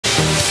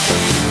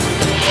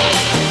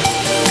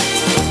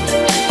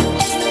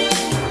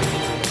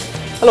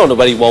Hello and a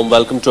very warm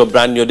welcome to a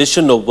brand new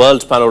edition of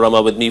World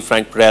Panorama with me,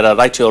 Frank Pereira,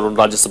 right here on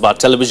Rajya Sabha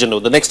television.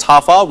 Over the next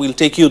half hour, we'll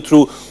take you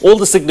through all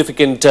the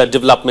significant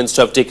developments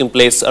to have taken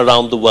place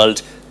around the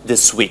world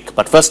this week.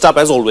 But first up,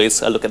 as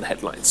always, a look at the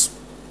headlines.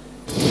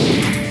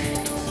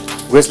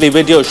 Grisly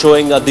video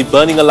showing the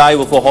burning alive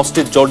of a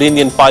hostage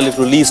Jordanian pilot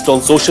released on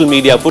social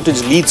media.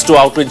 Footage leads to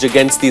outrage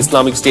against the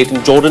Islamic State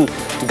in Jordan.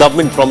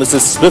 Government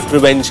promises swift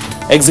revenge,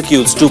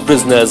 executes 2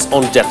 prisoners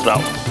on death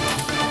row.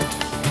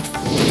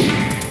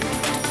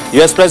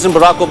 US President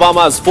Barack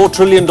Obama's $4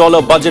 trillion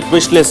budget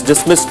wish list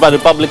dismissed by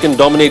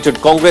Republican-dominated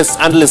Congress.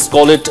 Analysts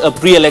call it a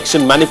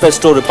pre-election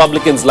manifesto.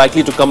 Republicans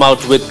likely to come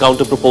out with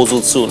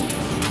counter-proposals soon.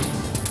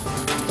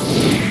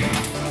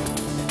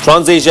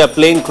 TransAsia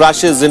plane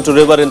crashes into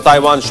river in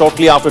Taiwan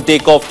shortly after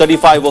takeoff.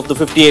 35 of the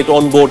 58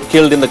 on board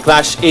killed in the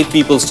crash. 8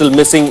 people still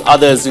missing,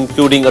 others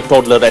including a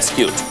toddler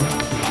rescued.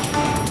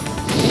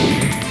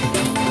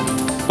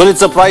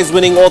 Pulitzer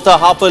Prize-winning author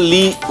Harper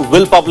Lee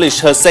will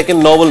publish her second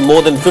novel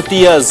more than 50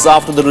 years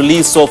after the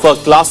release of her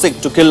classic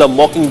To Kill a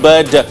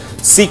Mockingbird,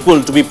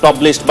 sequel to be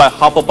published by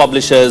Harper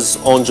Publishers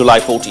on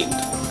July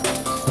 14th.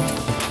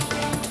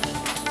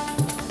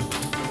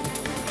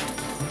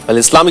 Well,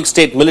 Islamic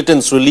State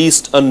militants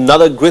released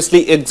another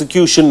grisly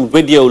execution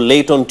video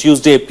late on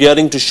Tuesday,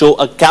 appearing to show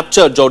a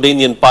captured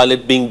Jordanian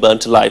pilot being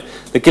burnt alive.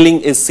 The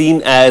killing is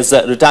seen as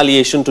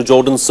retaliation to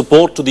Jordan's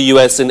support to the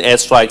US in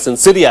airstrikes in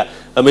Syria.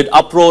 Amid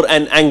uproar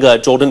and anger,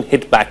 Jordan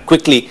hit back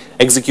quickly,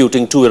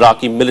 executing 2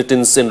 Iraqi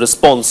militants in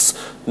response.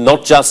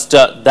 Not just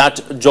that,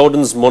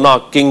 Jordan's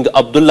monarch King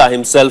Abdullah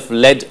himself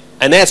led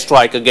an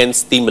airstrike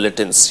against the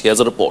militants.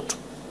 Here's a report.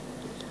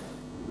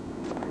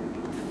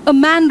 A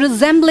man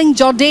resembling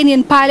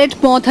Jordanian pilot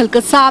Mohd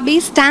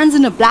al-Kasabi stands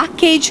in a black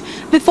cage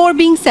before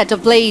being set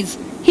ablaze.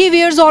 He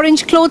wears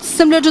orange clothes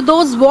similar to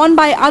those worn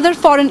by other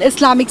foreign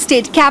Islamic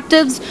State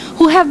captives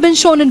who have been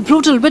shown in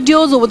brutal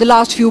videos over the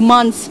last few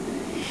months.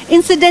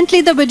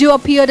 Incidentally, the video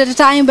appeared at a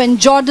time when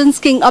Jordan's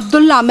King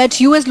Abdullah met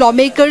US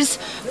lawmakers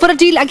for a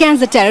deal against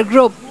the terror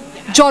group.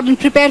 Jordan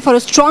prepared for a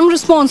strong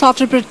response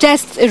after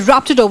protests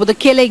erupted over the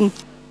killing.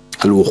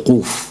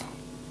 الوقوف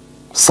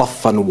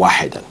صفا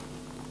واحدا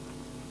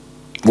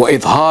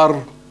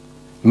وإظهار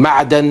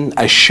معدن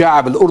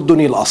الشعب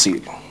الأردني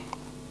الأصيل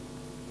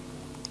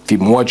في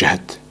مواجهة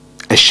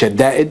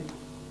الشدائد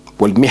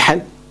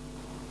والمحن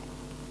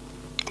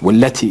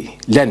والتي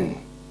لن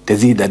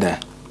تزيدنا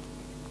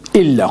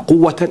إلا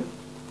قوة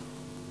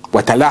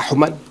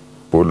وتلاحما.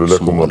 أقول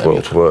لكم مرة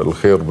أخرى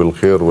الخير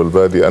بالخير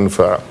والبادي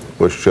أنفع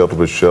والشر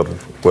بالشر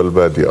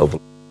والبادي أضر.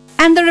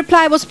 And the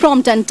reply was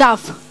prompt and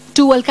tough.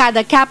 2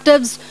 Al-Qaeda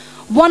captives,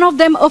 one of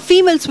them a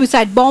female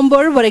suicide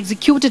bomber, were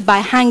executed by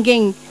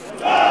hanging.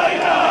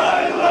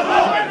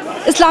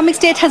 Islamic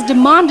State has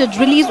demanded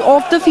release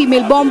of the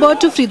female bomber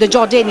to free the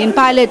Jordanian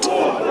pilot.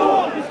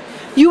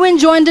 UN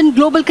joined in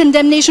global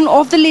condemnation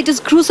of the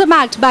latest gruesome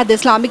act by the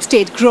Islamic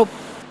State group.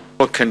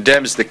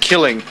 Condemns the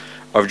killing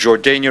of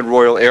Jordanian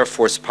Royal Air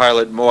Force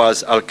pilot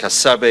Mohd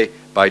al-Kasabi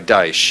by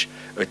Daesh,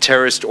 a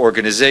terrorist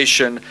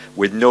organization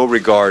with no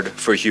regard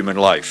for human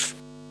life.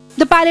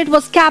 The pilot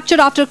was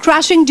captured after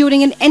crashing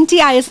during an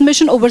NTIS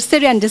mission over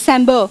Syria in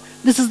December.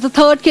 This is the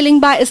 3rd killing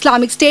by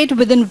Islamic State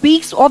within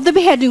weeks of the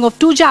beheading of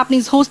 2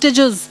 Japanese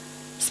hostages.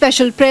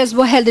 Special prayers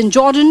were held in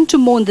Jordan to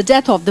mourn the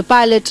death of the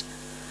pilot.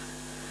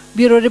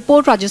 Bureau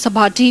Report, Rajya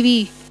Sabha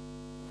TV.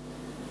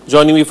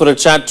 Joining me for a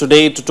chat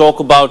today to talk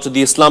about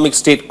the Islamic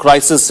State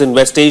crisis in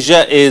West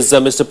Asia is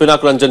Mr. Pinak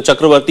Ranjan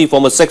Chakravarty,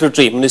 former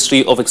Secretary,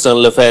 Ministry of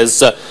External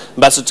Affairs.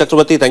 Ambassador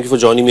Chakravarty, thank you for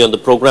joining me on the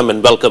program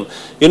and welcome.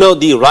 You know,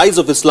 the rise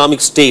of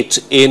Islamic State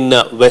in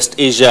West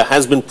Asia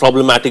has been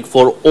problematic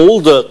for all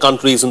the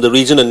countries in the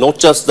region, and not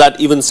just that,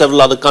 even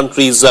several other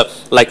countries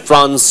like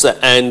France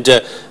and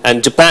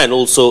Japan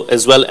also,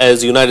 as well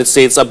as the United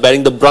States, are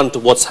bearing the brunt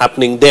of what's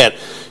happening there.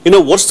 You know,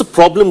 what's the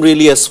problem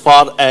really as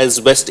far as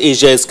West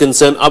Asia is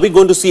concerned? Are we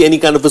going to see any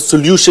kind of a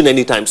solution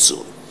anytime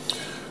soon?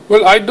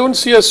 Well, I don't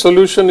see a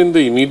solution in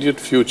the immediate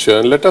future.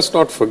 And let us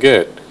not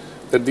forget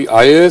that the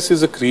IS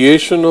is a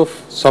creation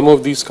of some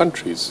of these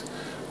countries.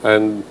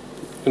 And,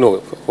 you know,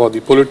 for the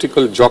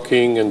political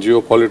jockeying and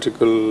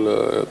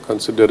geopolitical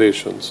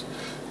considerations,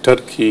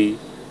 Turkey,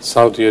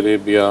 Saudi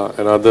Arabia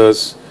and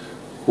others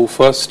who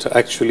first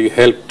actually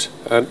helped,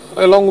 and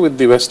along with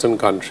the Western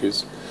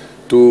countries,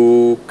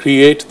 to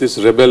create this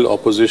rebel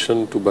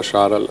opposition to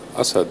Bashar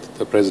al-Assad,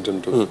 the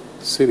president of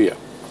Syria,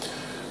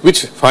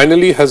 which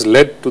finally has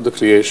led to the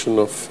creation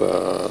of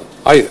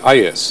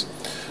IS.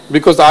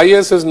 Because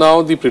IS is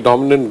now the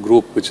predominant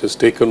group which has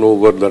taken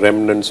over the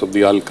remnants of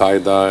the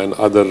Al-Qaeda and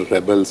other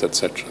rebels,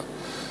 etc.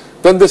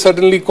 Then they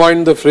suddenly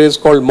coined the phrase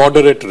called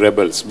moderate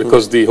rebels,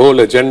 because the whole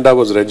agenda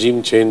was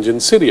regime change in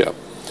Syria.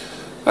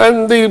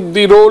 And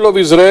the role of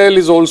Israel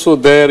is also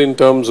there in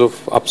terms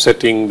of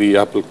upsetting the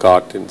apple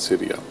cart in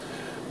Syria.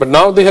 But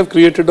now they have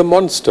created a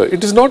monster.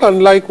 It is not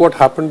unlike what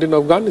happened in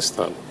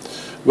Afghanistan.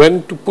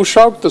 When to push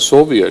out the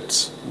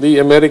Soviets, the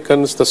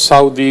Americans, the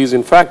Saudis,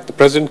 in fact, the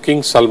present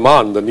King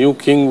Salman, the new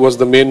king, was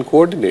the main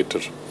coordinator,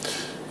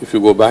 if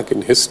you go back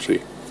in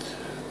history.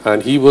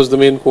 and he was the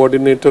main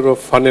coordinator of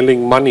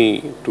funneling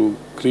money to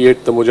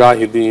create the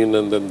Mujahideen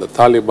and then the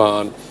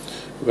Taliban.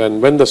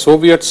 When the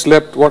Soviets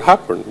left, what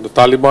happened? The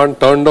Taliban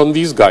turned on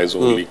these guys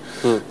only.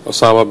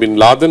 Osama bin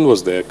Laden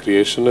was their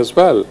creation as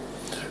well.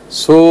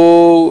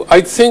 So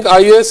I think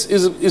IS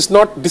is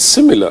not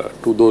dissimilar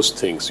to those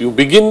things. You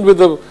begin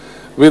with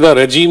a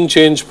regime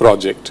change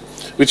project,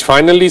 which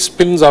finally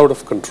spins out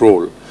of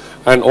control,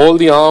 and all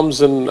the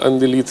arms and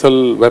the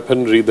lethal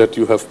weaponry that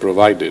you have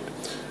provided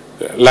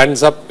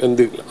lands up in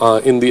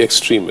the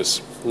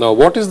extremists. Now,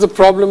 what is the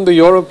problem the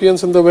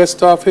Europeans and the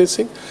West are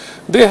facing?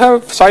 They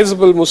have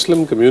sizable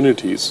Muslim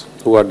communities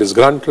who are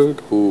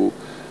disgruntled,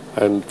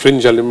 and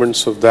fringe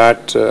elements of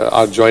that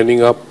are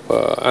joining up,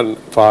 and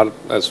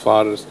as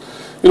far as,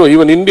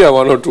 even India,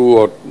 one or two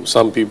or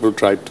some people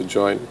tried to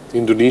join.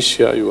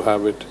 Indonesia, you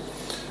have it.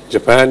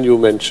 Japan, you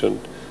mentioned.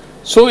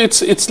 So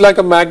it's like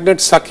a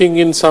magnet sucking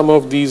in some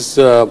of these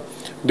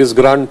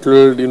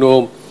disgruntled,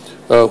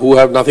 who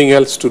have nothing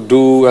else to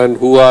do and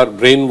who are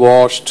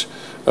brainwashed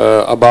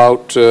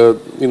about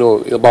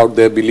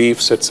their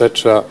beliefs,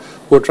 etc.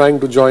 Who are trying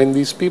to join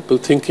these people,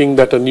 thinking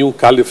that a new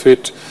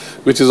caliphate,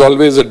 which is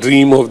always a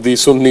dream of the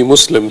Sunni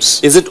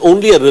Muslims. Is it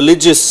only a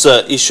religious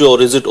issue,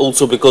 or is it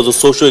also because of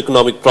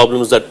socio-economic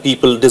problems that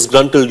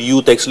disgruntled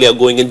youth actually are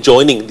going and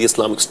joining the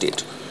Islamic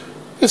State?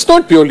 It's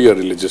not purely a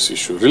religious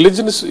issue.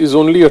 Religion is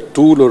only a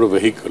tool or a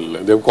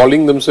vehicle. They're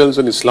calling themselves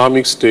an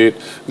Islamic State.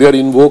 They are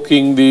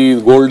invoking the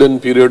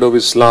golden period of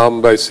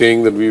Islam by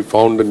saying that we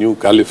found a new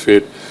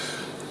caliphate.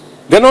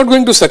 They're not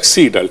going to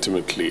succeed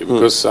ultimately,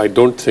 because I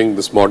don't think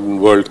this modern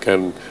world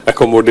can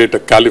accommodate a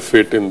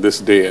caliphate in this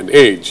day and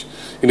age.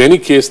 In any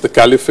case, the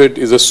caliphate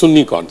is a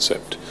Sunni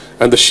concept,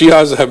 and the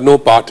Shias have no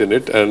part in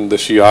it, and the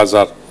Shias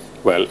are,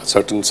 well, a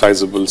certain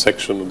sizable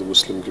section of the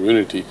Muslim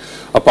community,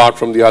 apart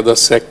from the other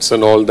sects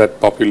and all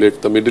that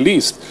populate the Middle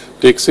East.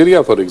 Take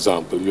Syria, for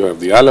example. You have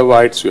the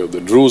Alawites, you have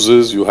the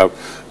Druzes, you have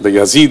the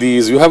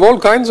Yazidis, you have all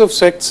kinds of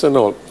sects and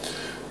all.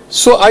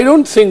 So I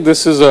don't think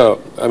this is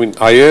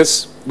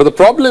IS. But the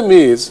problem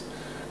is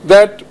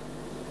that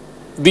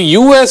the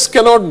US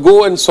cannot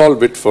go and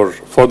solve it for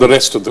the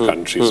rest of the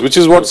countries, which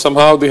is what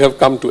somehow they have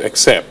come to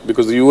accept,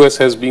 because the US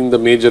has been the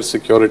major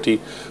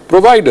security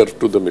provider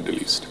to the Middle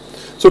East.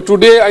 So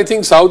today, I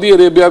think Saudi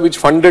Arabia, which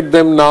funded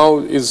them now,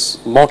 is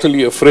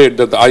mortally afraid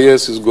that the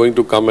IS is going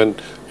to come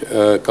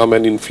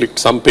and inflict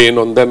some pain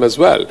on them as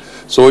well.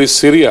 So is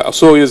Syria,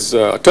 so is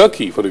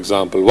Turkey, for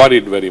example,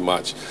 worried very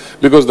much,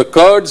 because the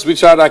Kurds,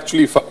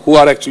 who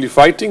are actually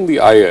fighting the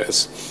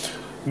IS,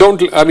 don't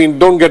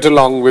get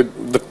along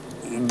with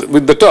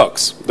the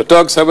Turks. The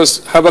Turks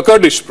have a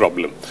Kurdish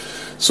problem.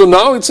 So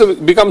now it's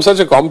become such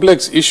a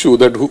complex issue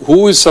that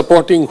who is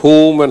supporting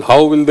whom and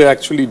how will they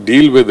actually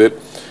deal with it.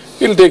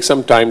 It'll take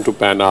some time to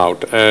pan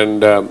out.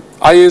 And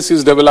IS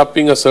is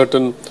developing a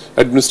certain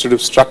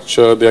administrative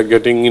structure. They are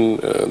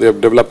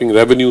developing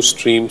revenue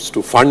streams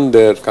to fund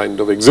their kind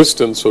of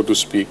existence, so to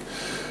speak.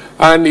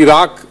 And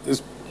Iraq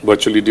is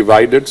virtually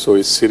divided, so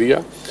is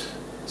Syria.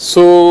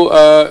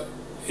 So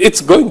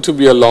it's going to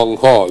be a long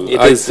haul.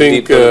 I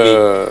think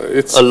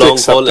it's a long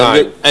haul.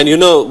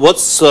 And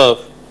what's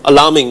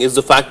alarming is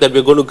the fact that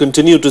we're going to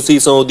continue to see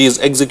some of these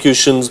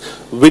executions,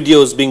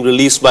 videos being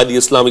released by the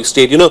Islamic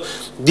State.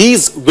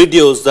 These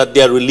videos that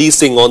they are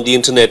releasing on the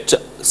internet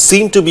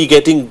seem to be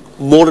getting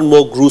more and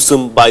more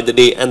gruesome by the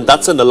day, and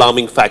that's an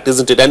alarming fact,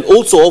 isn't it? And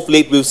also of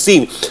late we've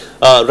seen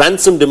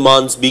ransom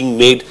demands being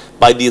made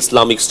by the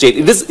Islamic State.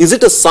 Is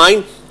it a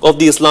sign of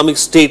the Islamic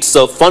State's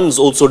funds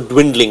also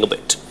dwindling a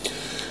bit?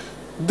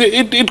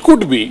 It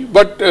could be,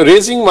 but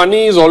raising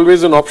money is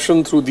always an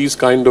option through these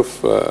kind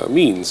of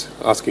means,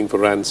 asking for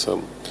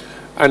ransom.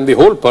 And the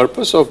whole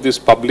purpose of this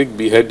public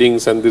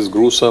beheadings and this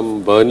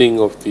gruesome burning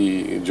of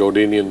the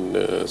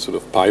Jordanian sort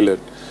of pilot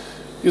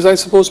is, I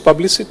suppose,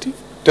 publicity,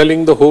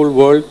 telling the whole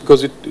world,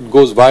 because it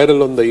goes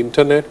viral on the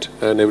internet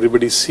and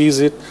everybody sees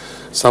it.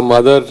 Some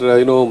other,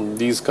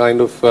 these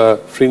kind of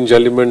fringe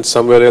elements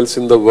somewhere else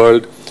in the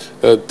world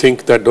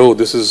think that, oh,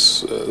 this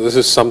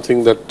is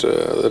something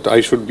that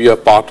I should be a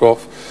part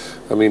of.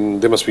 I mean,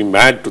 they must be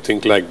mad to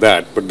think like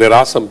that. But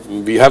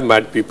we have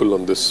mad people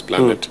on this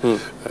planet.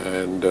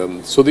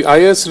 And so the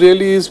IS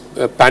really is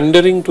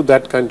pandering to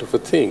that kind of a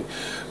thing.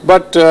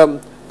 But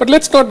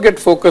let's not get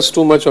focused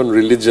too much on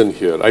religion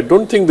here. I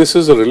don't think this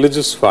is a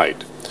religious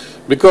fight.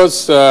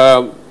 Because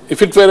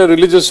if it were a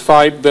religious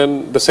fight,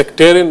 then the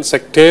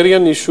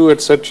sectarian issue,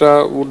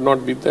 etc., would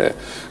not be there.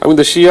 I mean,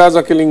 the Shias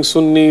are killing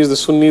Sunnis, the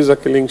Sunnis are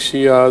killing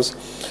Shias,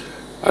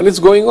 and it's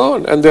going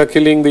on. And they are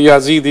killing the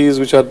Yazidis,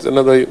 which are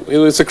another,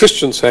 it's a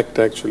Christian sect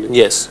actually.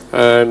 Yes.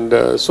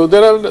 And so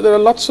there are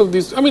lots of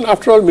these. I mean,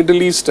 after all,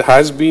 Middle East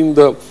has been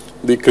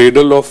the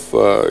cradle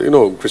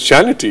of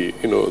Christianity.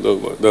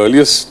 The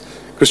earliest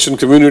Christian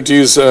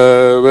communities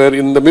were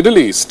in the Middle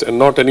East and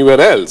not anywhere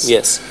else.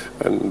 Yes.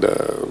 And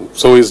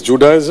so is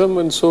Judaism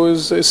and so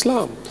is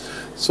Islam.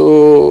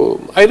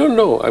 So I don't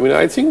know. I mean,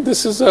 I think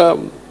this is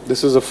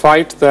a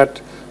fight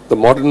that the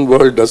modern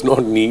world does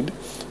not need,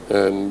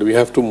 and we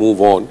have to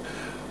move on.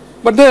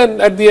 But then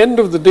at the end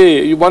of the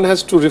day, one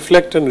has to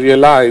reflect and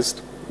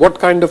realize what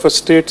kind of a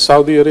state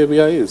Saudi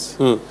Arabia is.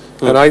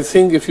 And I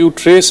think if you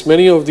trace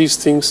many of these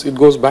things, it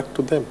goes back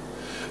to them.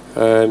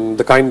 And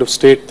the kind of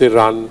state they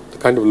run, the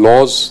kind of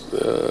laws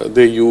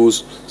they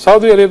use.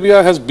 Saudi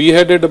Arabia has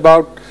beheaded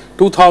about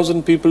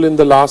 2,000 people in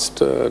the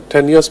last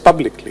 10 years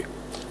publicly.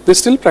 They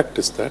still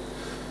practice that.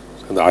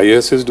 And the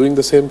IS is doing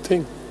the same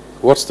thing.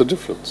 What's the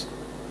difference?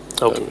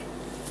 Okay.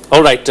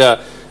 All right.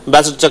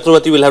 Ambassador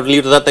Chakravarty, will have to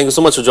leave to that. Thank you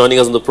so much for joining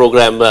us on the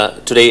program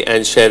today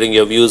and sharing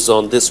your views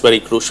on this very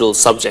crucial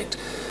subject.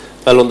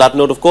 Well, on that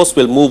note, of course,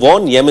 we'll move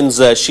on. Yemen's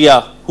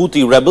Shia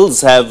Houthi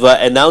rebels have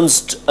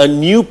announced a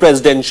new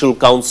presidential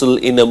council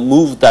in a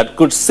move that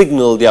could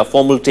signal their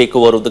formal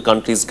takeover of the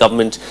country's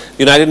government.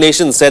 The United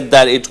Nations said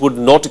that it would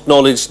not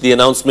acknowledge the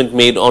announcement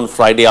made on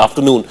Friday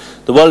afternoon.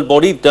 The world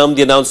body termed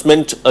the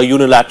announcement a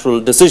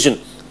unilateral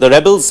decision. The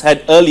rebels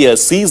had earlier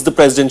seized the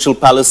presidential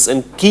palace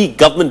and key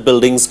government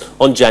buildings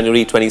on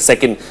January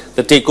 22nd.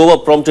 The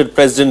takeover prompted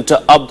President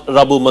Abd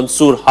Rabbu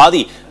Mansour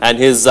Hadi and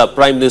his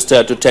Prime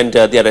Minister to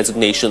tender their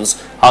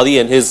resignations. Hadi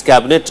and his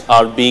cabinet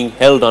are being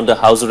held under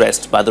house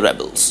arrest by the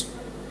rebels.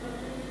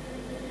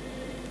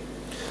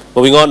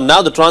 Moving on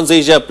now, the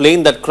TransAsia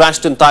plane that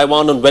crashed in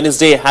Taiwan on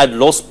Wednesday had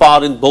lost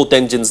power in both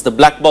engines. The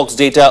black box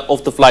data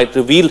of the flight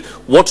revealed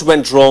what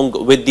went wrong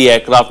with the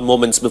aircraft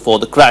moments before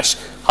the crash.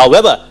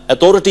 However,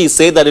 authorities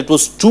say that it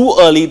was too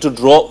early to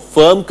draw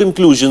firm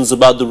conclusions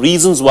about the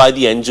reasons why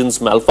the engines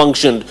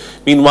malfunctioned.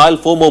 Meanwhile,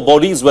 4 more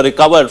bodies were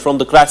recovered from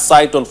the crash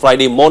site on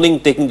Friday morning,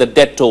 taking the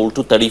death toll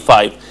to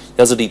 35.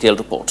 Here's a detailed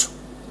report.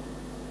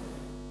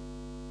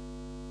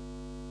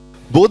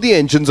 Both the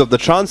engines of the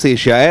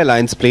TransAsia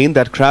Airlines plane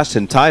that crashed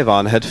in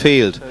Taiwan had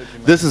failed.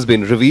 This has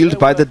been revealed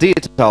by the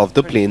data of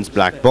the plane's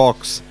black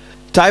box.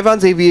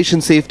 Taiwan's Aviation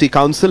Safety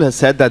Council has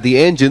said that the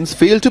engines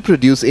failed to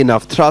produce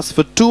enough thrust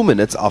for 2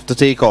 minutes after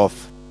takeoff.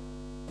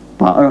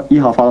 把1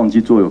号发动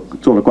机做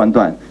了关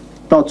断，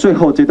到最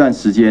后这段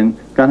时间，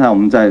刚才我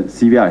们在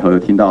CVR 以后有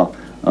听到，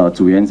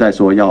组员在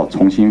说要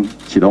重新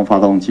启动发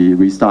动机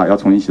 ，restart 要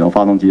重新启动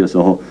发动机的时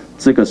候，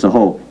这个时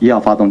候1号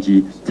发动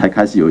机才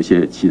开始有一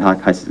些其他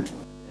开始。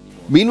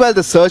 Meanwhile,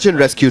 the search and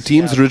rescue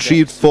teams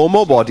retrieved 4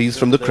 more bodies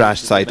from the crash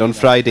site on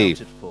Friday.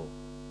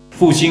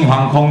 复兴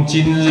航空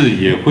今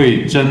日也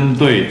会针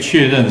对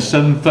确认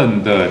身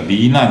份的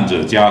罹难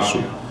者家属，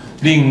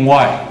另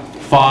外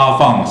发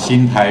放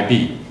新台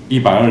币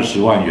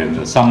120万元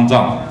的丧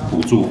葬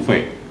补助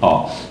费。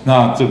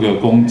那这个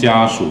供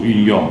家属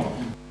运用。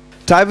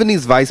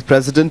 Taiwanese Vice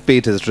President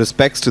paid his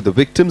respects to the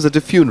victims at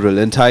a funeral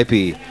in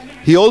Taipei.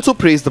 He also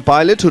praised the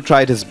pilot who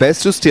tried his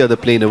best to steer the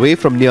plane away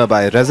from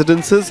nearby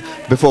residences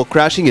before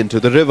crashing into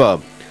the river.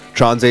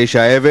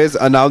 TransAsia Airways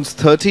announced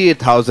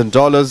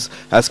 $38,000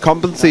 as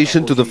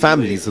compensation to the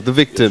families of the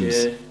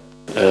victims.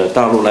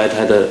 大陆来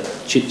台的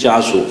家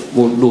属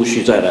陆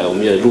续再来，我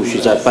们也陆续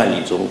在办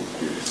理中。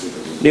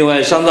另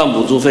外，丧葬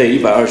补助费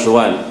120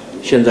万，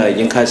现在已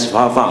经开始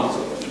发放。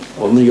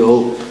我们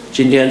由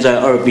今天在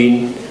二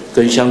滨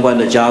跟相关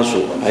的家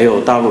属，还有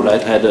大陆来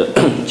台的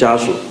家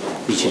属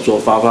一起做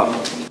发放。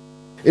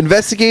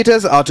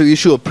 Investigators are to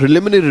issue a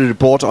preliminary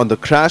report on the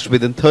crash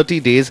within 30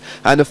 days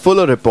and a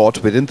fuller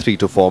report within 3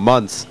 to 4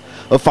 months.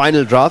 A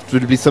final draft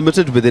will be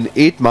submitted within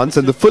 8 months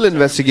and the full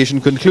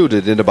investigation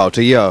concluded in about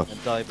a year.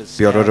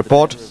 Bureau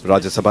Report,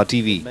 Rajya Sabha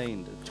TV.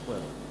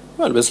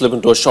 Well, we'll slip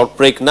into a short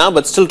break now,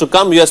 but still to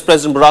come, US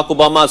President Barack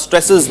Obama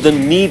stresses the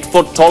need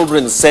for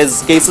tolerance,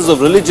 says cases of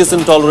religious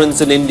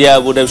intolerance in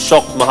India would have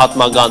shocked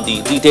Mahatma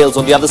Gandhi. Details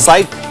on the other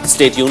side.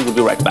 Stay tuned, we'll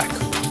be right back.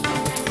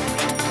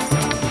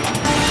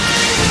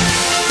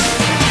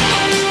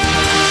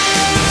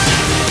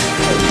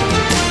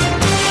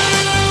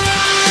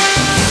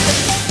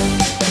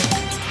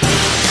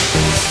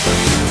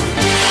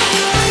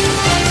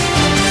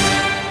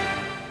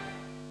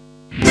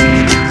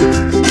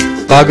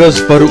 कागज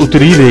पर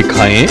उतरी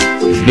रेखाएं,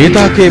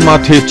 नेता के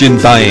माथे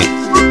चिंताएं,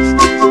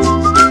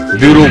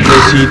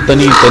 bureaucracy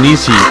तनी तनी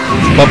सी,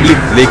 पब्लिक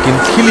लेकिन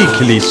खिली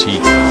खिली सी,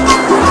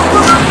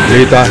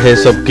 लेता है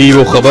सबकी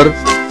वो खबर,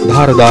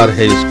 धारदार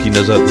है इसकी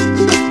नजर,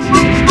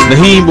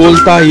 नहीं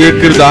बोलता ये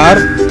किरदार,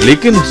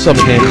 लेकिन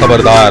सब हैं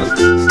खबरदार,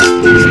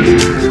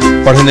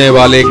 पढ़ने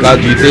वाले का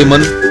जीते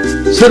मन,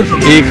 सिर्फ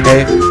एक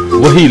है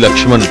वही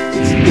लक्ष्मण।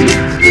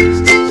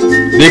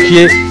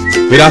 देखिए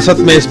विरासत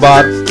में इस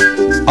बार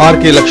आर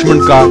के लक्ष्मण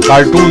का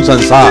कार्टून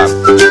संसार।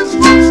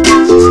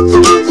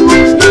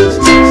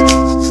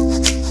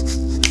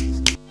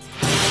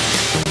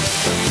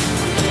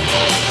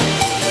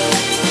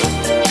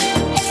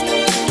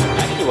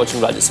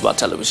 Watching Rajya Sabha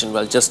television.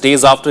 Well, just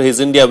days after his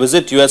India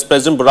visit, US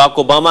President Barack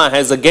Obama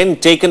has again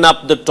taken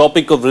up the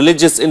topic of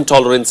religious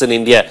intolerance in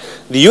India.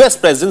 The US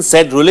President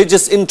said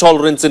religious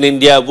intolerance in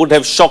India would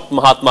have shocked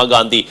Mahatma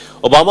Gandhi.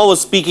 Obama was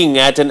speaking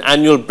at an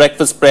annual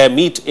breakfast prayer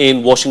meet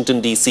in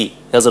Washington, D.C.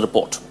 Here's a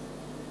report.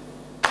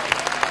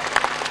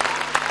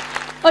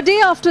 A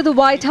day after the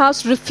White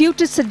House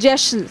refuted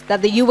suggestions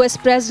that the US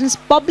President's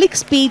public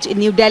speech in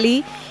New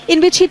Delhi, in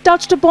which he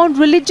touched upon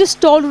religious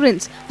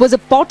tolerance, was a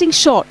potting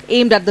shot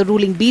aimed at the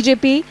ruling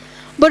BJP,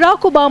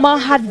 Barack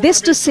Obama had this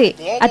to say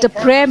at a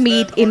prayer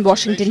meet in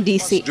Washington,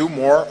 D.C. Do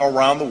more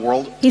around the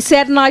world. He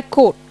said, and I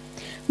quote,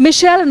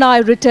 "Michelle and I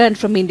returned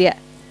from India,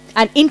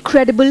 an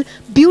incredible,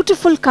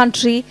 beautiful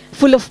country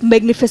full of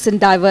magnificent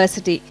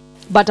diversity,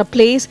 but a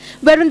place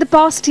where in the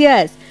past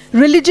years,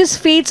 religious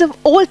faiths of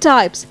all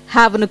types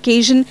have on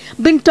occasion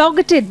been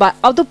targeted by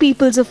other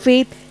peoples of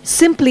faith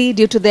simply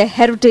due to their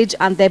heritage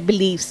and their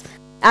beliefs,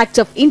 acts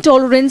of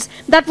intolerance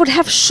that would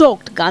have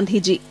shocked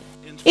Gandhiji."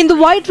 In the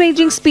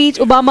wide-ranging speech,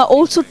 Obama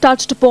also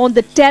touched upon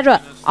the terror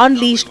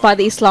unleashed by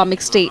the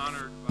Islamic State.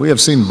 We have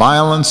seen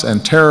violence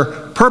and terror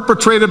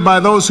perpetrated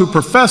by those who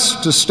profess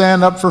to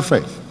stand up for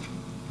faith,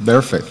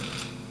 their faith.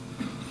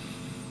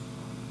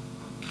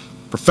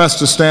 Profess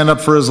to stand up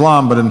for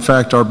Islam, but in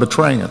fact are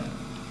betraying it.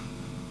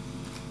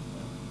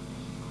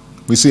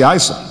 We see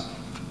ISIL,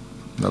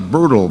 a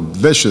brutal,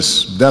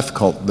 vicious death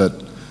cult that,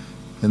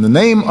 in the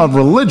name of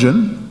religion,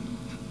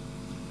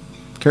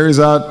 carries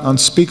out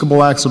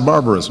unspeakable acts of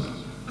barbarism,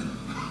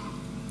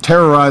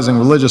 terrorizing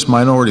religious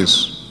minorities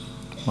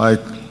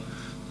like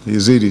the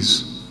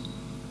Yazidis,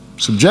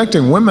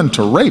 subjecting women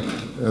to rape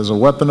as a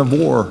weapon of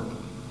war,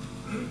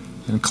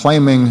 and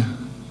claiming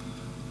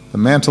the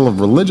mantle of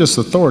religious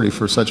authority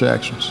for such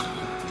actions.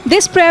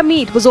 This prayer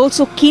meet was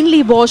also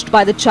keenly watched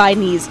by the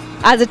Chinese,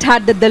 as it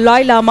had the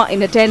Dalai Lama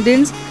in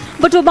attendance,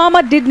 but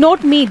Obama did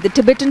not meet the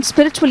Tibetan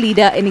spiritual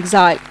leader in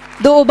exile.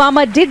 Though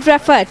Obama did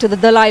refer to the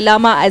Dalai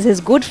Lama as his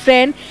good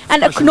friend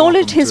and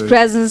acknowledged his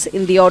presence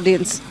in the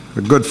audience.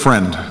 A good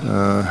friend,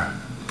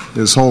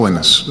 His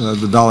Holiness,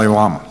 the Dalai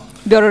Lama.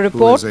 Bureau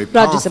Report,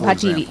 Rajya Sabha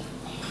TV.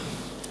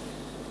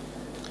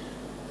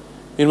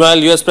 Meanwhile,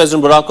 US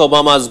President Barack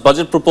Obama's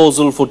budget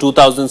proposal for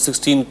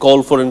 2016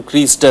 called for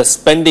increased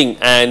spending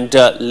and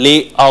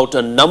lay out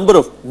a number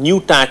of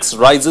new tax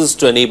rises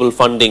to enable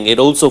funding. It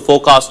also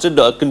forecasted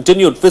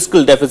continued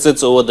fiscal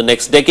deficits over the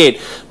next decade.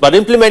 But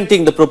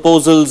implementing the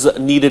proposals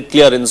needed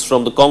clearance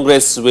from the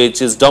Congress,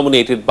 which is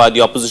dominated by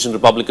the opposition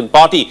Republican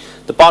Party.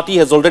 The party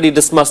has already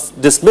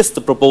dismissed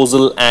the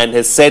proposal and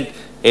has said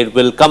it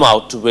will come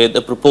out with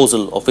a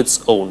proposal of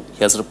its own.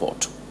 Here's a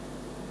report.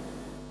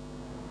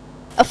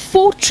 A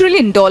 $4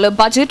 trillion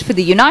budget for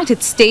the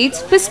United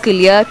States fiscal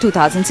year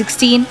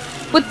 2016,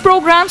 with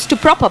programs to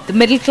prop up the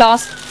middle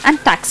class and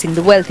taxing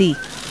the wealthy.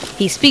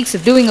 He speaks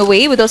of doing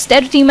away with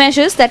austerity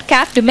measures that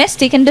cap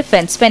domestic and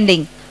defense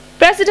spending.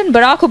 President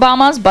Barack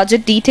Obama's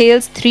budget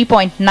details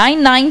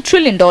 $3.99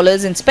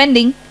 trillion in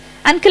spending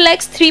and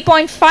collects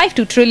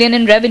 $3.52 trillion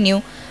in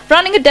revenue,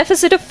 running a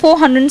deficit of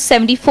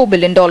 $474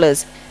 billion.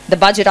 The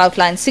budget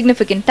outlines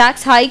significant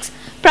tax hikes,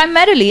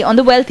 primarily on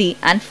the wealthy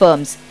and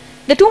firms.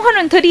 The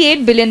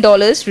 $238 billion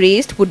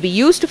raised would be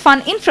used to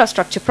fund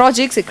infrastructure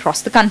projects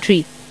across the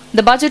country.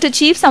 The budget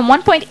achieves some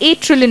 $1.8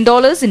 trillion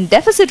in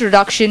deficit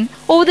reduction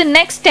over the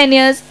next 10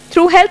 years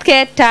through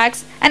healthcare,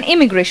 tax and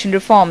immigration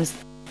reforms.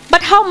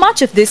 But how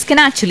much of this can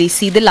actually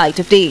see the light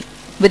of day?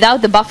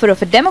 Without the buffer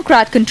of a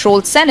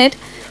Democrat-controlled Senate,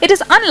 it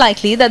is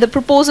unlikely that the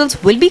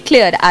proposals will be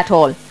cleared at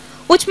all,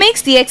 which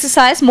makes the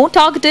exercise more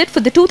targeted for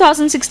the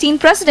 2016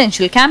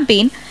 presidential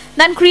campaign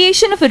than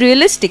creation of a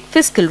realistic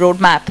fiscal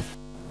roadmap.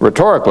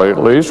 Rhetorically,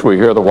 at least, we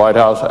hear the White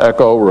House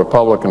echo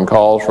Republican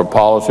calls for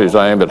policies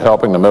aimed at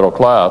helping the middle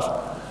class.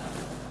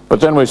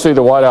 But then we see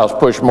the White House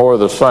push more of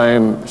the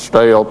same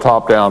stale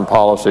top-down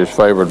policies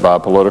favored by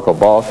political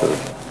bosses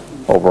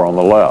over on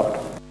the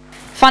left.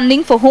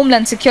 Funding for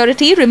Homeland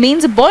Security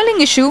remains a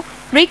boiling issue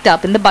raked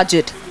up in the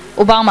budget.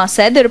 Obama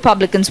said the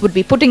Republicans would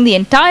be putting the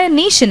entire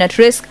nation at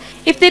risk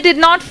if they did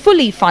not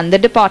fully fund the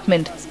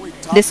department.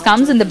 This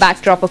comes in the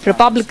backdrop of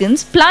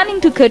Republicans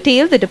planning to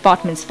curtail the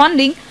department's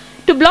funding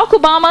to block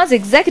Obama's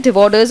executive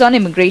orders on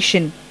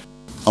immigration.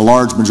 A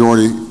large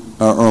majority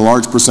or a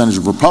large percentage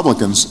of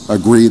Republicans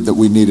agreed that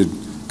we needed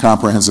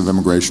comprehensive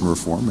immigration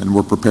reform, and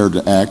were prepared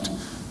to act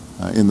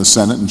in the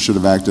Senate and should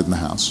have acted in the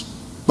House.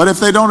 But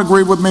if they don't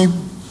agree with me,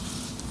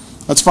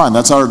 that's fine.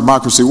 That's how our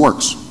democracy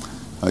works.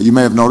 You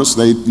may have noticed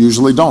they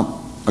usually don't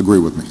agree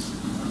with me.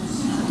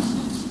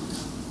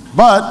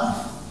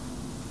 But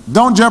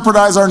don't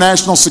jeopardize our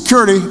national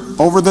security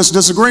over this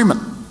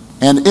disagreement.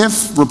 And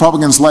if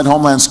Republicans let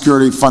Homeland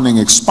Security funding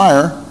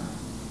expire,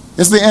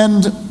 it's the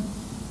end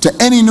to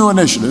any new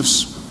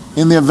initiatives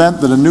in the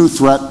event that a new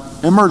threat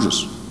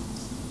emerges.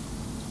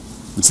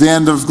 It's the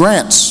end of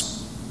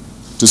grants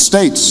to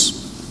states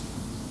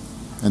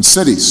and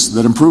cities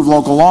that improve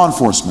local law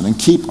enforcement and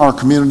keep our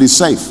communities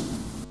safe.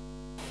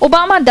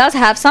 Obama does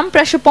have some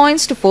pressure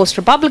points to force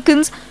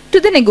Republicans to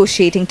the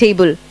negotiating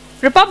table.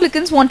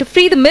 Republicans want to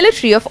free the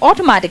military of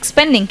automatic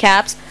spending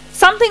caps,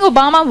 something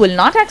Obama will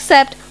not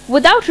accept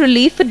without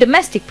relief for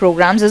domestic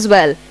programs as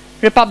well.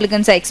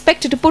 Republicans are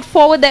expected to put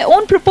forward their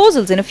own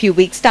proposals in a few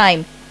weeks'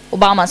 time.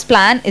 Obama's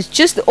plan is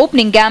just the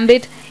opening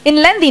gambit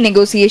in lengthy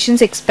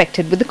negotiations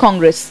expected with the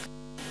Congress.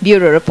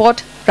 Bureau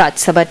Report,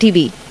 Rajya Sabha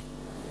TV.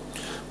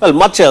 Well,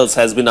 much else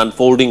has been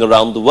unfolding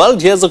around the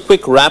world. Here's a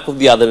quick wrap of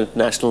the other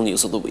international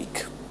news of the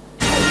week.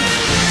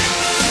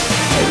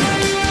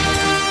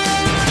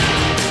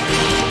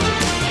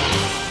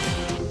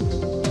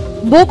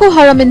 Boko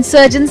Haram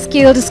insurgents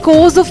killed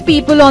scores of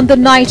people on the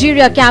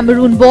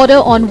Nigeria-Cameroon border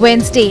on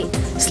Wednesday,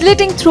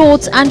 slitting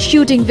throats and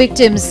shooting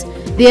victims.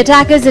 The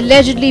attackers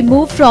allegedly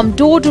moved from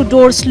door to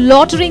door,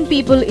 slaughtering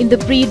people in the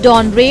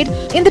pre-dawn raid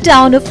in the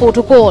town of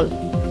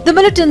Fotokol. The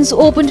militants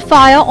opened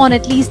fire on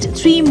at least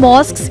 3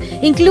 mosques,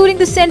 including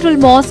the central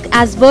mosque,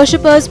 as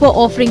worshippers were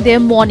offering their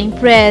morning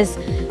prayers.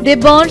 They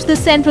burnt the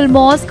central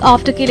mosque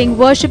after killing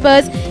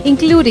worshippers,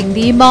 including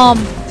the imam.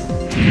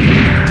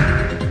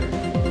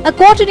 A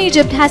court in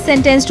Egypt has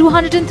sentenced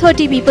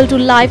 230 people to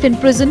life in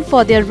prison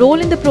for their role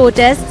in the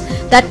protests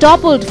that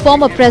toppled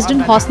former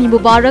President Hosni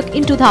Mubarak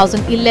in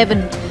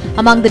 2011.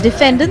 Among the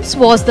defendants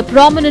was the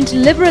prominent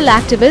liberal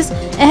activist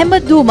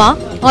Ahmed Douma,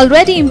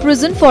 already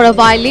imprisoned for a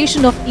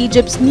violation of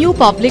Egypt's new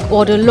public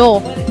order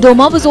law.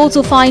 Douma was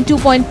also fined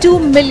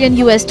 $2.2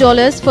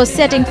 million for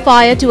setting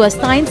fire to a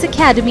science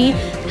academy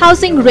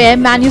housing rare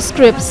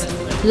manuscripts.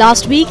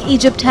 Last week,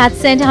 Egypt had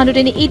sent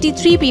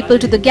 183 people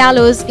to the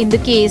gallows in the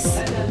case.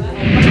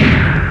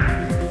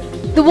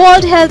 The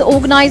World Health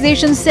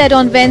Organization said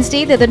on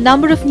Wednesday that the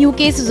number of new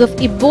cases of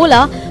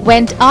Ebola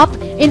went up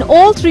in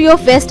all 3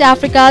 of West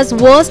Africa's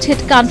worst-hit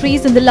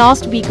countries in the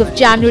last week of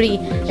January.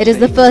 It is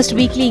the first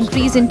weekly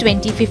increase in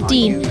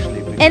 2015,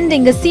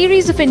 ending a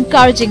series of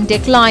encouraging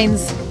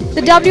declines.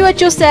 The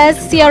WHO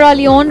says Sierra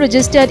Leone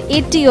registered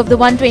 80 of the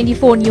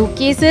 124 new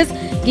cases,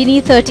 Guinea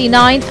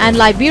 39 and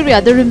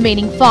Liberia the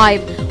remaining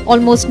 5.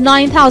 Almost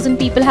 9,000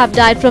 people have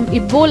died from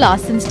Ebola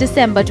since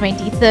December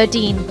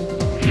 2013.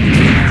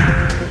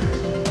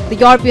 The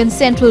European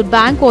Central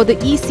Bank, or the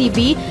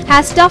ECB,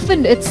 has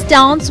toughened its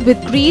stance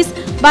with Greece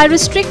by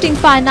restricting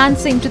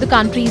financing to the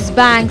country's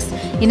banks.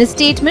 In a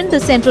statement, the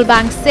central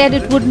bank said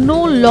it would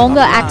no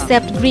longer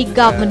accept Greek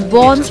government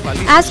bonds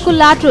as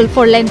collateral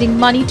for lending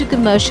money to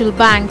commercial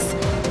banks.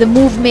 The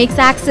move makes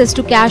access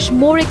to cash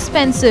more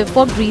expensive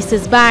for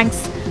Greece's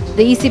banks.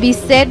 The ECB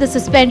said the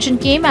suspension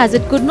came as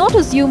it could not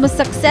assume a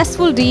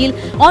successful deal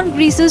on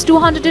Greece's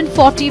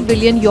 €240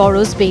 billion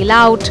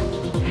bailout.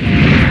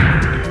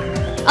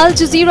 Al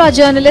Jazeera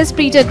journalist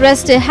Peter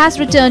Greste has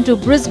returned to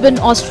Brisbane,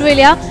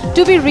 Australia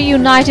to be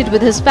reunited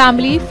with his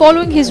family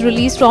following his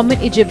release from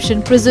an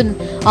Egyptian prison.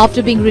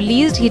 After being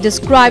released, he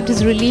described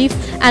his relief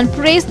and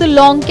praised the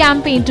long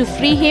campaign to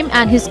free him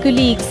and his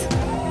colleagues.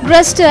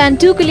 Greste and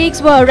 2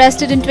 colleagues were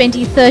arrested in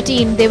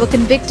 2013. They were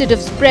convicted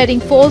of spreading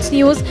false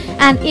news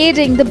and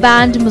aiding the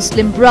banned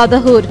Muslim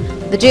Brotherhood.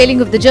 The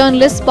jailing of the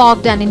journalist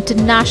sparked an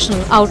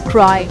international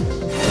outcry.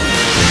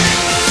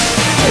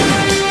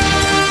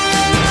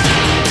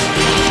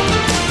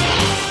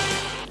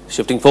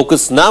 Shifting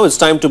focus now, it's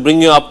time to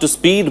bring you up to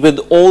speed with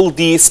all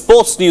the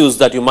sports news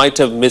that you might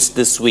have missed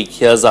this week.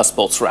 Here's our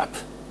sports wrap.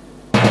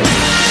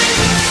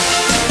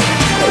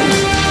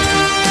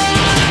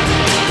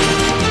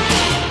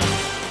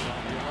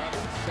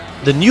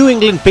 The New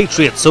England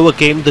Patriots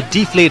overcame the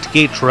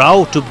Deflategate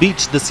row to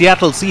beat the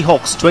Seattle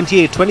Seahawks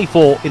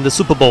 28-24 in the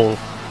Super Bowl.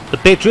 The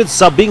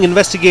Patriots are being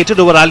investigated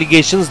over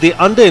allegations they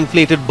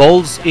underinflated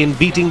balls in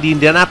beating the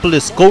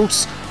Indianapolis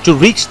Colts to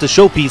reach the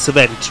showpiece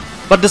event.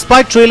 But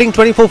despite trailing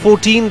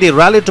 24-14, they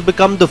rallied to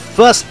become the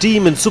first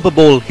team in Super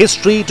Bowl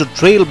history to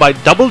trail by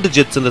double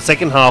digits in the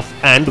second half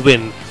and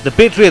win. The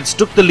Patriots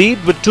took the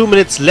lead with 2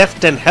 minutes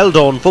left and held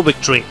on for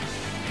victory.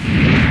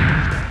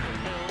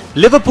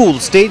 Liverpool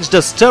staged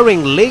a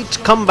stirring late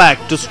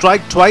comeback to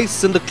strike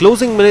twice in the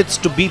closing minutes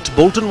to beat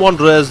Bolton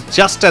Wanderers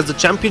just as the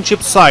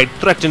championship side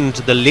threatened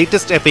the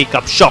latest FA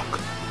Cup shock.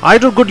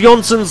 Idor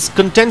Gudjonsson's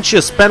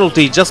contentious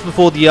penalty just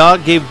before the hour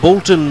gave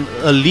Bolton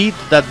a lead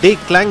that they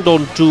clanged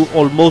on to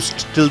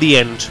almost till the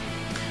end.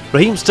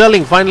 Raheem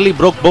Sterling finally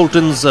broke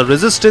Bolton's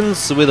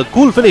resistance with a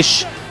cool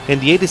finish in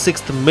the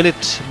 86th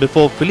minute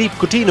before Philippe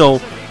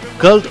Coutinho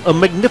curled a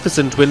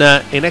magnificent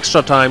winner in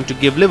extra time to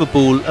give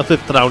Liverpool a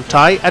 5th round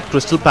tie at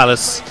Crystal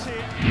Palace.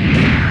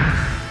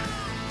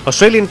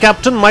 Australian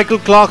captain Michael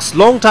Clarke's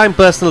long-time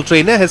personal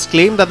trainer has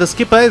claimed that the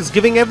skipper is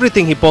giving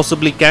everything he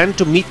possibly can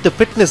to meet the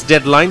fitness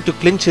deadline to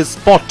clinch his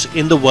spot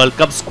in the World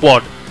Cup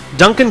squad.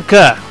 Duncan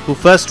Kerr, who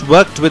first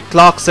worked with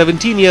Clarke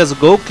 17 years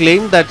ago,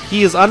 claimed that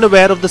he is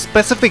unaware of the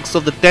specifics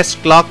of the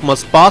test Clarke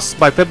must pass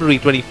by February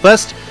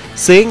 21st,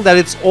 saying that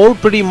it's all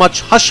pretty much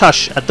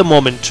hush-hush at the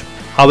moment.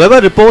 However,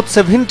 reports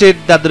have hinted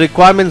that the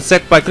requirements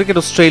set by Cricket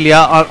Australia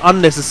are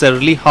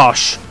unnecessarily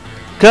harsh.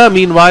 Kerr,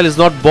 meanwhile, is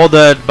not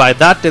bothered by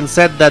that and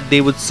said that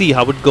they would see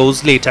how it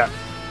goes later.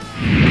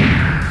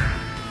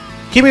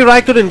 Kimi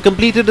Raikkonen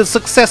completed a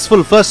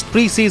successful first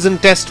pre-season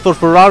test for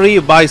Ferrari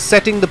by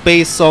setting the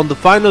pace on the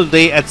final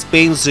day at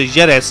Spain's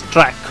Jerez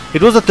track.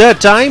 It was the 3rd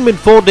time in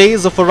 4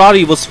 days a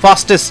Ferrari was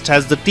fastest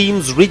as the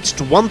teams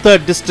reached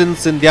 1/3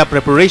 distance in their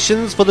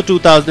preparations for the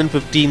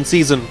 2015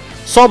 season.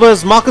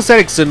 Sauber's Marcus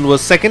Ericsson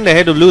was second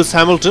ahead of Lewis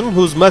Hamilton,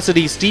 whose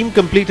Mercedes team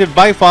completed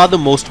by far the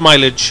most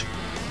mileage.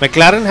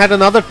 McLaren had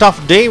another tough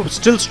day,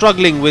 still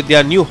struggling with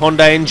their new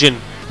Honda engine.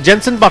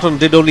 Jenson Button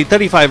did only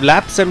 35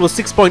 laps and was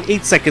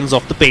 6.8 seconds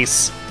off the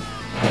pace.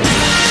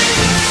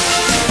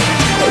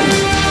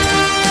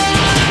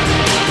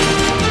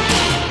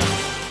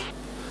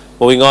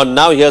 Moving on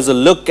now, here's a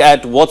look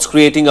at what's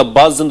creating a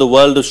buzz in the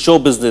world of show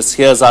business.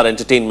 Here's our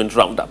entertainment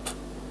roundup.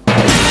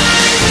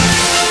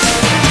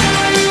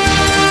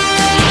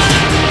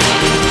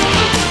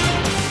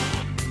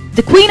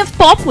 The Queen of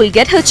Pop will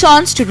get her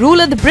chance to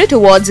rule at the Brit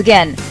Awards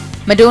again.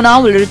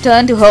 Madonna will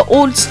return to her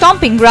old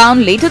stomping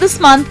ground later this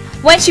month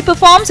when she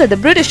performs at the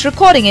British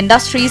recording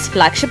industry's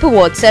flagship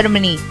awards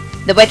ceremony.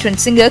 The veteran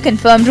singer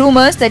confirmed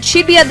rumours that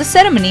she'd be at the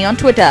ceremony on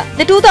Twitter.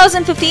 The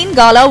 2015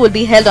 gala will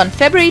be held on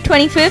February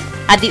 25th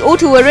at the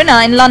O2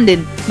 Arena in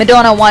London.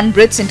 Madonna won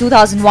Brits in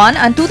 2001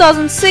 and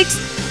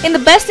 2006 in the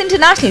Best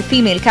International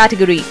Female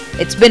category.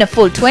 It's been a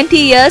full 20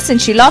 years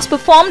since she last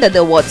performed at the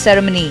awards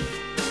ceremony.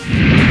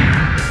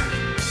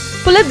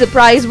 Pulitzer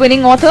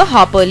Prize-winning author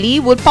Harper Lee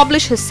would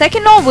publish her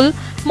second novel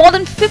more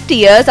than 50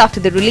 years after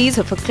the release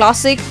of her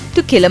classic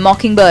To Kill a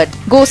Mockingbird.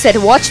 Go Set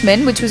a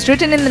Watchman, which was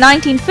written in the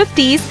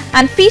 1950s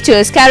and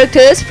features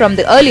characters from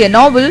the earlier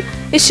novel,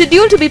 is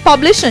scheduled to be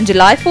published on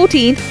July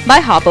 14th by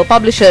Harper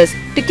Publishers.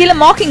 To Kill a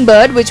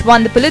Mockingbird, which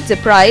won the Pulitzer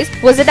Prize,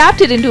 was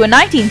adapted into a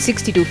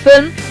 1962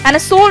 film and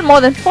has sold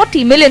more than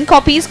 40 million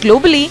copies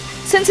globally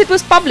since it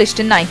was published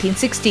in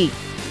 1960.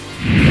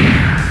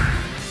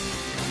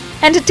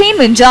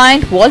 Entertainment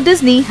giant Walt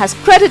Disney has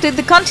credited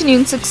the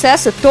continuing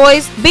success of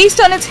toys based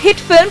on its hit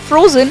film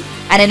Frozen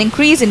and an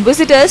increase in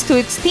visitors to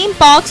its theme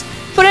parks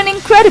for an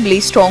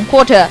incredibly strong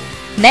quarter.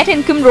 Net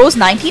income rose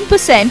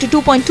 19% to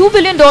 $2.2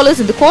 billion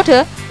in the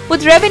quarter,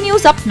 with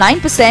revenues up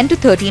 9% to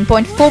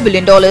 $13.4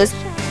 billion,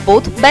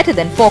 both better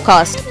than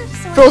forecast.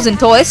 Frozen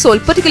toys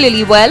sold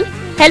particularly well,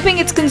 helping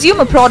its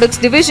consumer products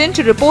division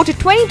to report a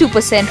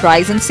 22%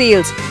 rise in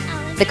sales.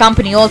 The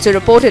company also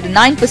reported a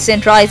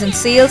 9% rise in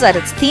sales at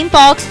its theme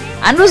parks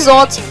and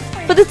resorts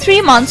for the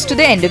 3 months to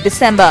the end of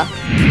December.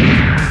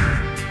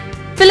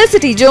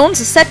 Felicity Jones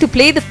is set to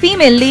play the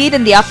female lead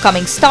in the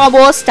upcoming Star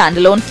Wars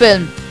standalone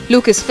film.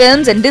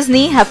 Lucasfilms and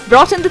Disney have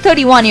brought in the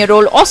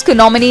 31-year-old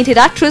Oscar-nominated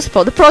actress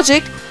for the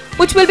project,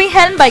 which will be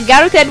helmed by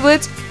Gareth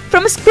Edwards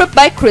from a script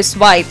by Chris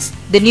Weitz.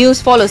 The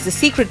news follows the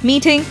secret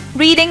meeting,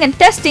 reading and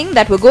testing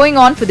that were going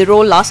on for the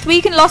role last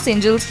week in Los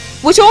Angeles,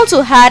 which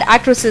also had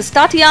actresses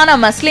Tatiana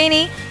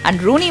Maslany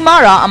and Rooney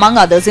Mara among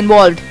others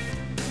involved.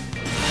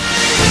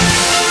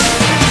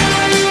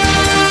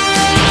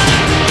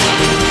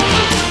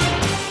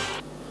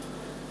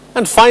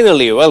 And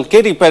finally, well,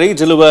 Katy Perry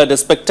delivered a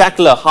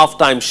spectacular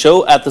halftime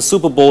show at the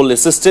Super Bowl,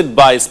 assisted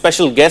by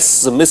special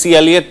guests Missy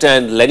Elliott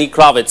and Lenny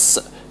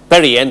Kravitz.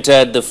 Perry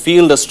entered the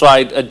field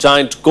astride a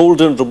giant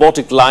golden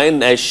robotic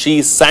lion as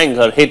she sang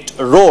her hit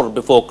Roar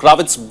before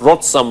Kravitz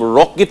brought some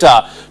rock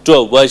guitar to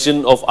a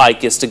version of I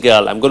Kissed a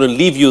Girl. I'm going to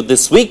leave you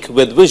this week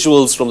with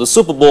visuals from the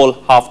Super Bowl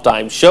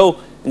halftime show.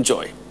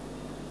 Enjoy.